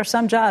not, but there are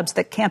some jobs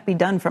that can't be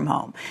done from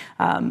home.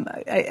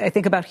 I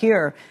think about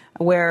here,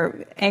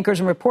 where anchors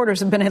and reporters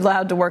have been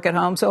allowed to work at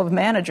home, so have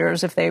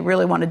managers if they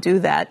really want to do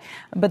that.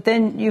 But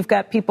then you've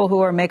got people who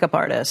are makeup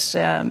artists,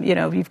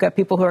 you've got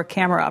people who are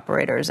camera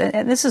operators.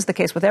 And this is the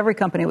case with every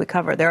company we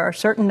cover. There are a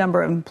certain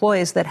number of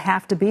employees that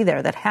have to be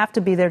there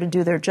to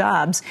do their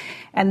jobs.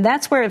 And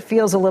that's where it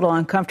feels a little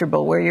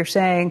uncomfortable, where you're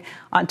saying,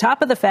 on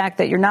top of the fact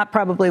that you're not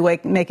probably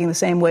making the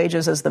same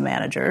wages as the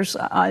managers,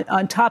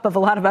 on top of a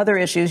lot of other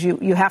issues,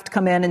 you have to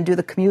come in and do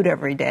the commute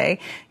every day.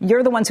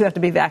 You're the ones who have to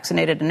be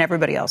vaccinated and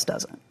everybody else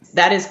doesn't.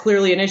 That is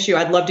clearly an issue.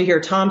 I'd love to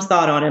hear Tom's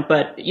thought on it,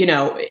 but,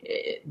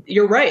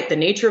 you're right. The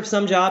nature of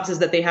some jobs is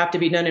that they have to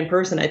be done in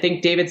person. I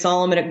think David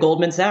Solomon at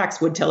Goldman Sachs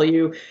would tell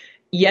you,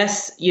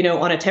 yes,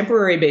 on a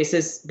temporary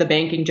basis, the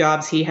banking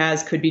jobs he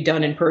has could be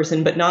done in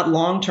person, but not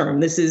long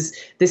term. This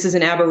is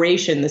an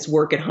aberration, this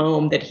work at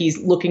home that he's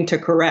looking to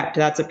correct.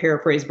 That's a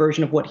paraphrased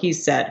version of what he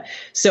said.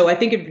 So I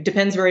think it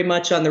depends very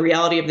much on the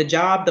reality of the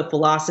job, the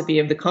philosophy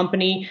of the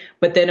company,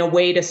 but then a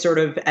way to sort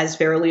of, as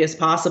fairly as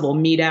possible,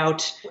 mete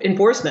out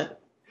enforcement.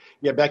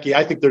 Yeah, Becky,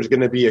 I think there's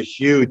going to be a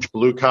huge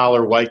blue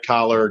collar, white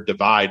collar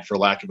divide, for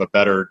lack of a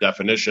better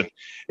definition,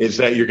 is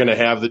that you're going to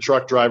have the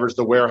truck drivers,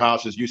 the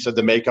warehouses, you said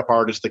the makeup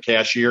artists, the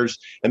cashiers,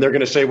 and they're going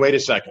to say, wait a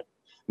second,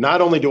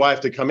 not only do I have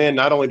to come in,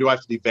 not only do I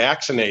have to be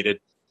vaccinated,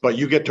 but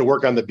you get to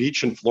work on the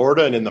beach in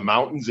Florida and in the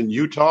mountains in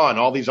Utah and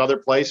all these other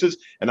places.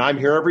 And I'm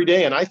here every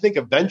day. And I think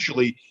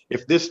eventually,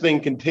 if this thing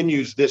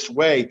continues this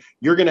way,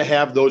 you're going to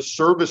have those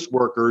service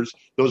workers,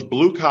 those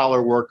blue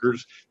collar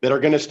workers that are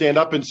going to stand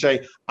up and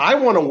say, I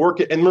want to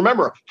work it. And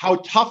remember how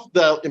tough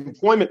the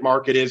employment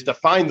market is to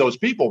find those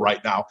people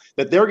right now,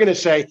 that they're going to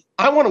say,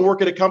 I want to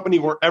work at a company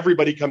where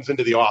everybody comes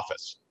into the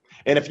office.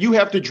 And if you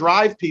have to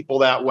drive people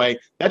that way,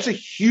 that's a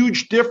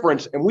huge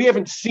difference. And we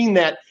haven't seen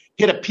that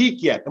hit a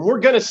peak yet. And we're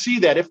going to see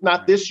that, if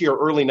not this year,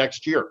 early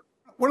next year.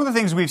 One of the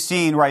things we've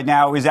seen right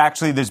now is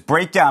actually this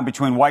breakdown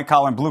between white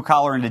collar and blue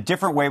collar in a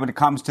different way when it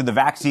comes to the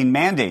vaccine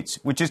mandates,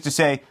 which is to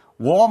say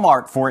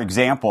Walmart, for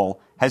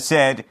example, has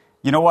said,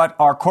 you know what,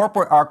 our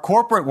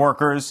corporate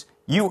workers,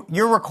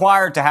 you're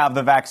required to have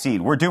the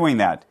vaccine. We're doing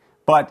that.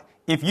 But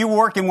if you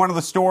work in one of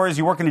the stores,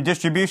 you work in a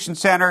distribution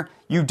center,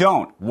 you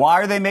don't.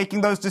 Why are they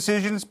making those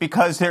decisions?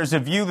 Because there's a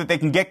view that they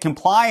can get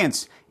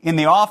compliance in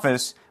the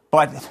office,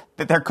 but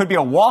that there could be a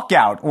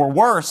walkout or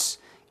worse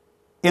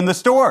in the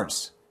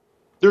stores.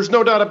 There's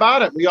no doubt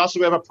about it. We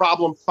also have a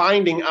problem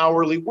finding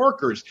hourly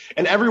workers,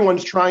 and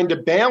everyone's trying to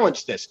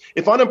balance this.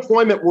 If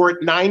unemployment were at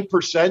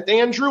 9%,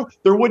 Andrew,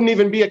 there wouldn't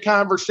even be a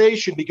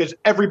conversation because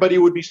everybody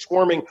would be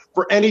swarming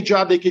for any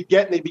job they could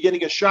get, and they'd be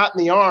getting a shot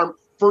in the arm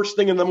first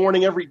thing in the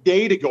morning every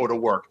day to go to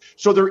work.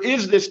 So there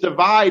is this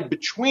divide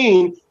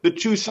between the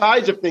two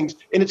sides of things,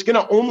 and it's going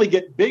to only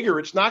get bigger.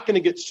 It's not going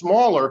to get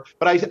smaller.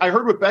 But I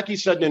heard what Becky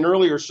said in an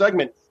earlier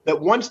segment, that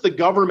once the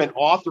government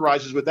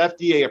authorizes with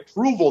FDA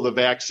approval the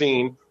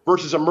vaccine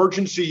versus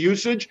emergency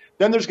usage,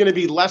 then there's going to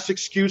be less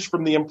excuse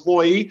from the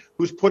employee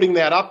who's putting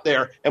that up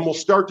there, and we'll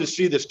start to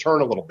see this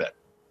turn a little bit.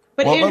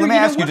 But well, Andrew, let me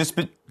ask you, just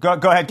go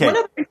ahead, Kate. One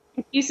of the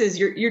pieces,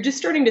 you're just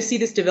starting to see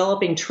this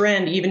developing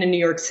trend, even in New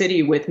York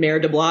City with Mayor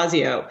de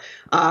Blasio,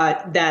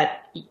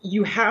 that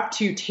you have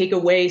to take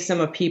away some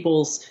of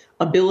people's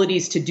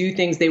abilities to do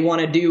things they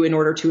want to do in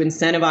order to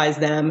incentivize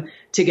them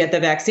to get the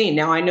vaccine.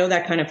 Now, I know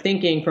that kind of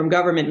thinking from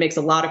government makes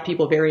a lot of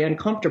people very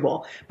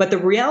uncomfortable. But the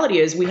reality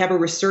is we have a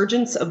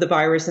resurgence of the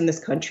virus in this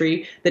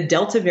country. The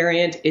Delta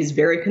variant is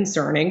very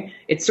concerning.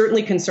 It's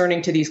certainly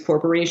concerning to these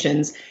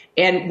corporations.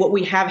 And what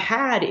we have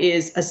had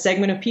is a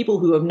segment of people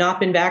who have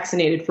not been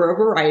vaccinated for a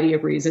variety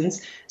of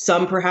reasons,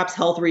 some perhaps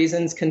health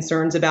reasons,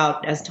 concerns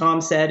about, as Tom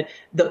said,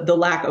 the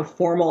lack of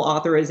formal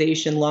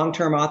authorization,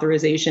 long-term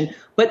authorization,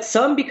 but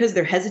some because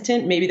they're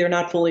hesitant, maybe they're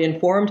not fully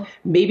informed,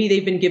 maybe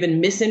they've been given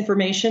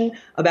misinformation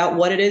about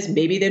what it is,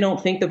 maybe they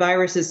don't think the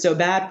virus is so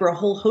bad for a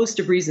whole host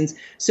of reasons.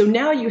 So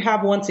now you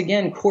have, once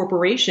again,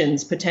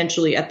 corporations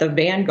potentially at the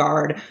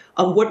vanguard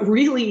of what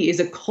really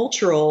is a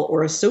cultural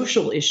or a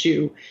social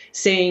issue,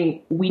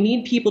 saying we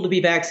need people to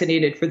be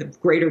vaccinated for the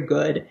greater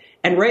good.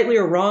 And rightly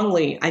or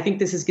wrongly, I think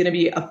this is going to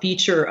be a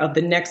feature of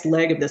the next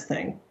leg of this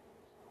thing.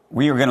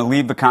 We are going to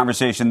leave the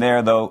conversation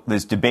there, though.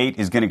 This debate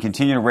is going to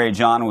continue to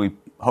rage on. We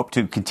hope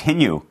to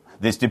continue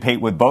this debate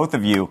with both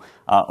of you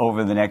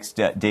over the next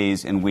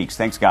days and weeks.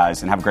 Thanks,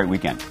 guys, and have a great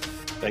weekend.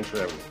 Thanks for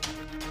having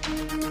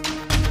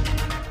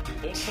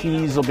me.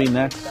 Cheese will be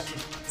next.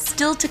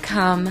 Still to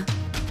come,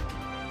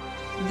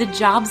 the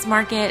jobs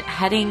market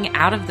heading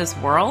out of this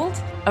world,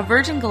 a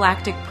Virgin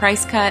Galactic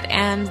price cut,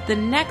 and the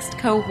next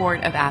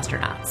cohort of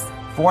astronauts.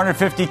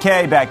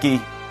 $450K, Becky.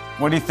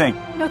 What do you think?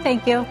 No,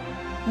 thank you.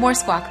 More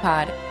Squawk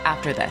Pod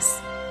after this.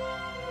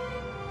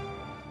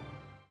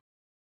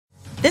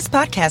 This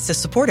podcast is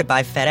supported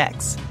by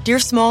FedEx. Dear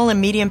small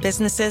and medium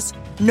businesses,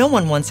 no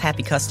one wants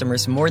happy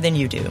customers more than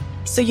you do.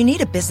 So you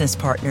need a business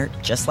partner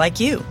just like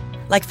you.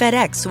 Like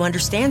FedEx, who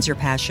understands your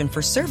passion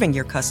for serving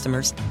your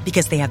customers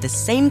because they have the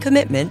same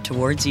commitment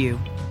towards you.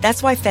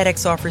 That's why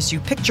FedEx offers you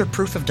picture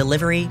proof of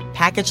delivery,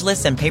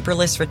 packageless and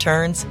paperless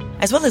returns,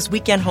 as well as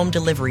weekend home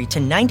delivery to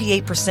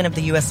 98% of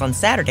the U.S. on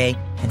Saturday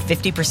and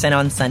 50%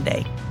 on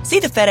Sunday. See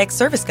the FedEx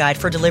service guide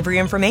for delivery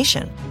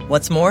information.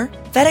 What's more,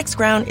 FedEx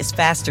Ground is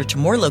faster to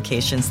more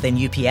locations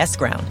than UPS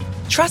Ground.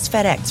 Trust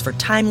FedEx for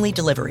timely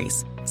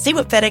deliveries. See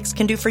what FedEx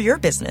can do for your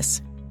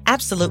business.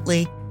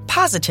 Absolutely,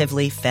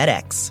 positively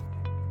FedEx.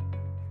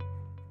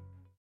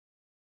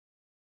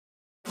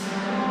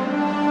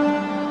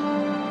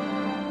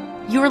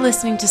 You're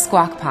listening to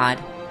Squawk Pod.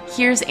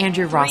 Here's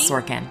Andrew Ross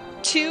Sorkin.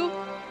 2,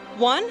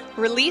 1,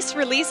 release,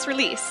 release,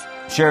 release.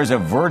 Shares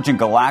of Virgin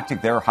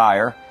Galactic, they're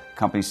higher. The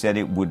company said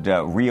it would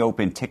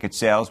reopen ticket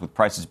sales with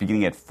prices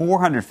beginning at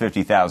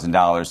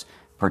 $450,000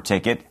 per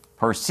ticket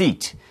per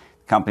seat.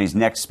 The company's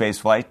next space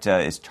flight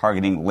is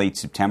targeting late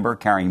September,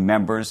 carrying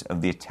members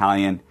of the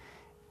Italian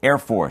Air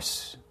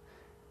Force.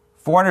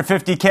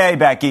 $450K,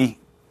 Becky.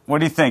 What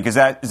do you think? Is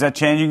that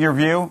changing your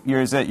view?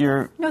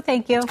 No,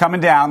 thank you. It's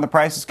coming down. The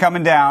price is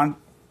coming down.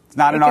 It's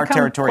not in our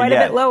territory quite yet.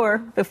 Quite a bit lower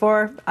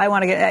before I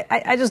want to get.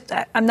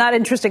 I'm not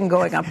interested in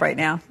going up right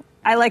now.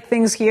 I like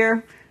things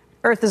here.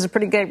 Earth is a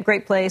pretty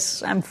great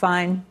place. I'm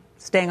fine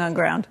staying on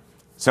ground.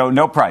 So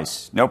no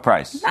price.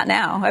 Not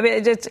now. I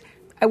mean,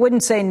 I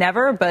wouldn't say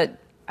never, but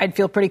I'd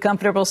feel pretty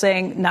comfortable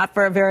saying not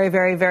for a very,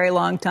 very, very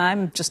long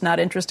time. Just not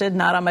interested.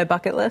 Not on my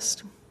bucket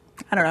list.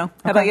 I don't know.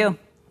 How about you?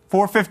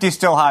 450 is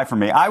still high for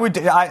me. I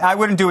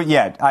wouldn't do it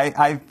yet.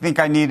 I think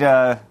I need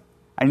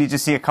to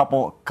see a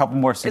couple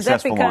more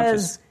successful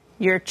launches. Is that because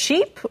you're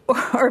cheap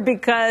or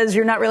because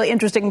you're not really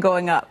interested in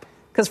going up?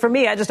 Because for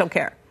me, I just don't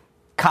care.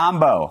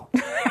 Combo.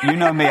 You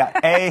know me.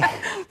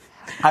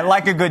 I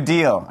like a good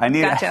deal. I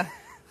need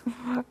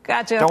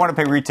Gotcha. Don't want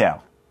to pay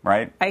retail,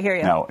 right? I hear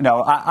you. No. And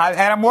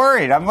I'm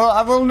worried. I'm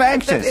a little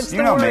anxious. It's you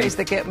the know worries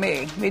me. that get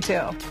me. Me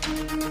too.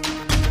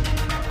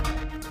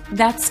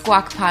 That's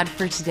Squawk Pod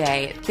for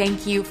today.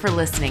 Thank you for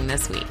listening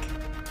this week.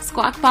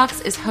 Squawk Box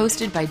is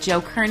hosted by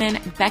Joe Kernan,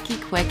 Becky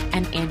Quick,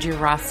 and Andrew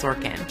Ross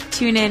Sorkin.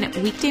 Tune in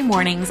weekday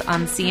mornings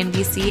on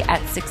CNBC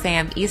at 6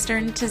 a.m.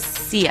 Eastern to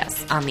see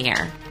us on the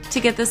air. To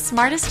get the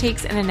smartest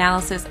takes and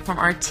analysis from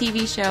our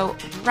TV show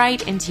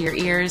right into your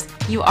ears,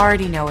 you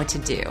already know what to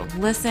do.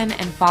 Listen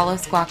and follow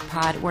Squawk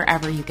Pod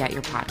wherever you get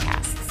your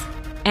podcasts.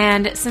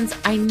 And since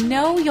I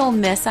know you'll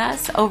miss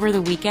us over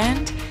the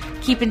weekend,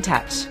 keep in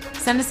touch.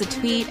 Send us a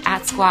tweet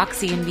at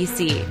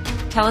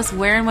SquawkCNBC. Tell us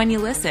where and when you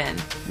listen,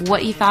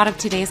 what you thought of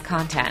today's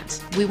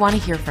content. We want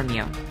to hear from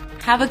you.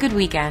 Have a good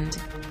weekend.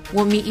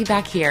 We'll meet you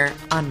back here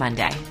on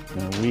Monday.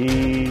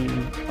 We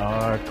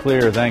are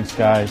clear. Thanks,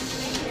 guys.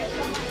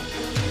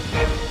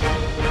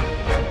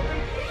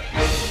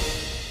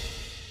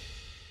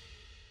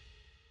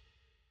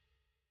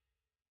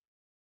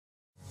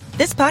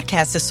 This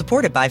podcast is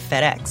supported by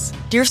FedEx.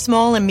 Dear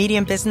small and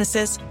medium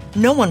businesses,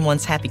 no one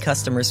wants happy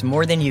customers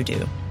more than you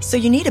do. So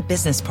you need a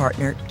business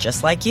partner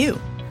just like you.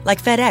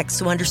 Like FedEx,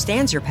 who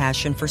understands your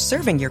passion for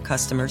serving your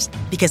customers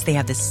because they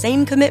have the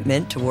same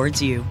commitment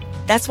towards you.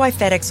 That's why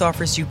FedEx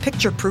offers you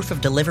picture proof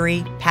of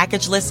delivery,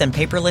 packageless and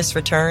paperless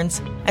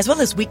returns, as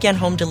well as weekend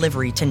home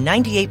delivery to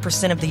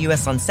 98% of the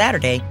U.S. on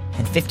Saturday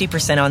and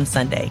 50% on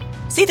Sunday.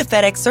 See the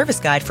FedEx service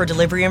guide for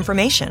delivery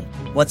information.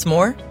 What's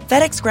more,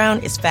 FedEx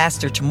Ground is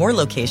faster to more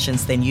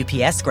locations than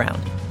UPS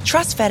Ground.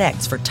 Trust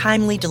FedEx for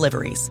timely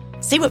deliveries.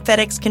 See what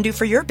FedEx can do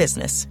for your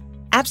business.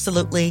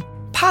 Absolutely,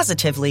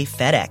 positively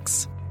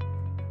FedEx.